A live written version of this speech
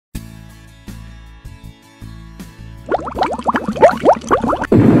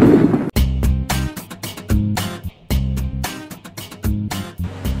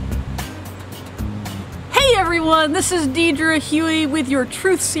everyone, this is Deidre Huey with your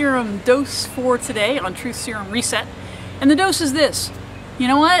Truth Serum dose for today on Truth Serum Reset. And the dose is this. You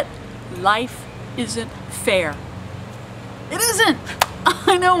know what? Life isn't fair. It isn't!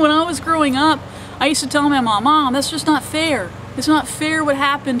 I know when I was growing up, I used to tell my mom, that's just not fair. It's not fair what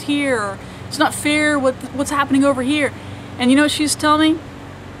happened here. Or it's not fair what's happening over here. And you know what she used to tell me?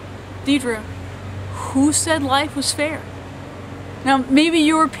 Deidre, who said life was fair? Now, maybe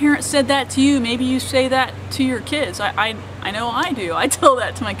your parents said that to you. Maybe you say that to your kids. I know I do. I tell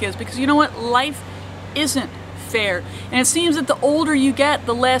that to my kids because you know what? Life isn't fair. And it seems that the older you get,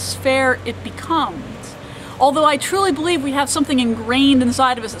 the less fair it becomes. Although I truly believe we have something ingrained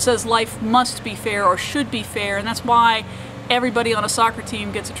inside of us that says life must be fair or should be fair. And that's why everybody on a soccer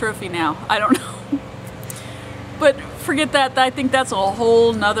team gets a trophy now. I don't know. But forget that. I think that's a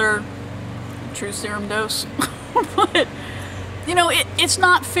whole nother Truth Serum dose. But you know, it's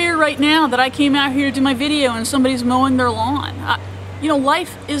not fair right now that I came out here to do my video and somebody's mowing their lawn. You know,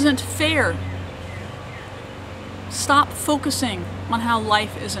 life isn't fair. Stop focusing on how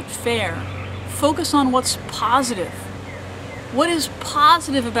life isn't fair. Focus on what's positive. What is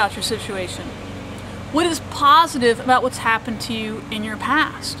positive about your situation? What is positive about what's happened to you in your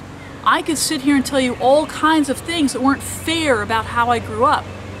past? I could sit here and tell you all kinds of things that weren't fair about how I grew up.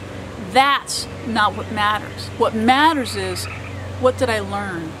 That's not what matters. What matters is, what did I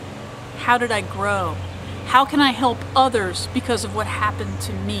learn? How did I grow? How can I help others because of what happened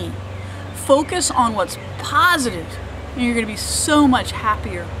to me? Focus on what's positive, and you're going to be so much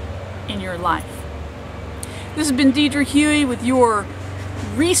happier in your life. This has been Deidre Huey with your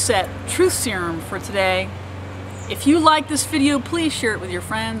Reset Truth Serum for today. If you like this video, please share it with your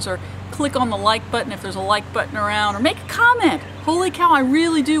friends or click on the like button if there's a like button around, or make a comment. Holy cow, I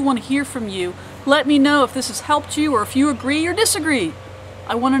really do want to hear from you. Let me know if this has helped you or if you agree or disagree.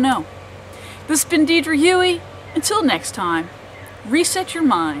 I want to know. This has been Deidre Huey. Until next time, reset your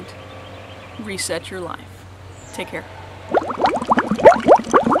mind, reset your life. Take care.